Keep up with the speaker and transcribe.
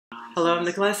Hello, I'm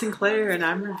Nikolai Sinclair, and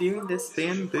I'm reviewing this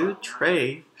bamboo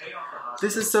tray.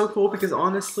 This is so cool because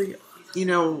honestly,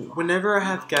 whenever I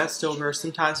have guests over,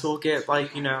 sometimes we'll get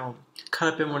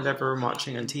caught up in whatever I'm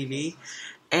watching on TV.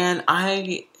 And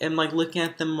I am looking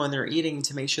at them when they're eating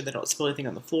to make sure they don't spill anything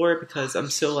on the floor because I'm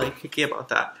so picky about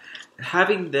that.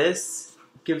 Having this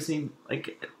gives me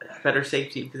better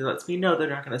safety because it lets me know they're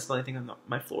not going to spill anything on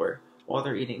my floor while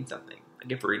they're eating something.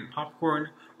 Like if we're eating popcorn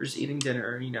or just eating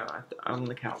dinner, on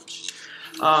the couch.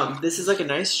 This is a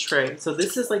nice tray. So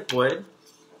this is wood.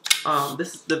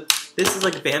 This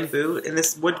is bamboo, and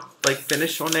this wood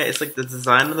finish on it. It's the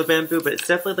design of the bamboo, but it's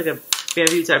definitely a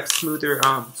bamboo type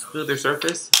smoother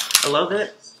surface. I love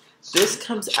it. This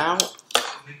comes out.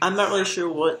 I'm not really sure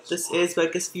what this is, but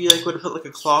I guess if you would put a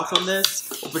cloth on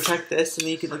this, will protect this, and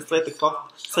then you can slide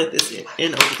this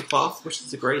in over the cloth, which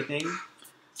is a great thing.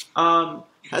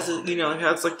 Has it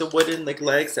has the wooden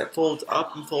legs that fold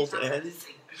up and fold in.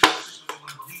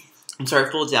 I'm sorry,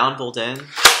 fold down, fold in.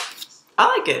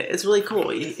 I like it. It's really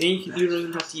cool. You don't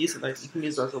even have to use it. You can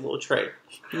use it as a little tray.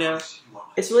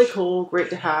 It's really cool. Great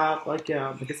to have. I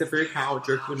said, for your couch,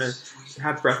 or if you want to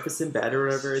have breakfast in bed or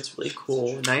whatever. It's really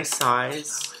cool. Nice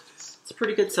size. It's a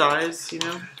pretty good size. Pretty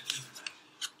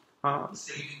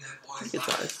good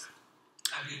size.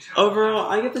 Overall,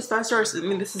 I give this 5 stars. I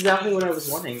mean, this is exactly what I was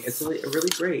wanting. It's really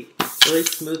great. Really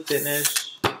smooth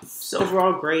finish. Just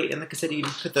overall great. And like I said, you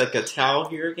can put a towel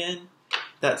here again.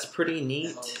 That's pretty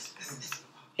neat.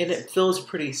 And it feels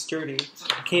pretty sturdy.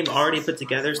 It came already put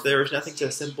together, so there was nothing to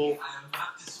assemble.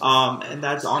 And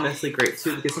that's honestly great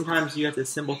too, because sometimes you have to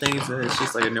assemble things and it's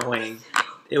just annoying.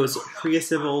 It was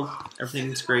pre-assembled.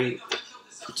 Everything's great.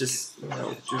 Just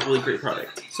just a really great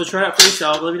product. So try it out for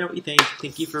yourself. Let me know what you think.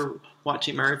 Thank you for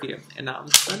watching my review, and I'm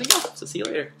signing off. So see you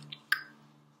later.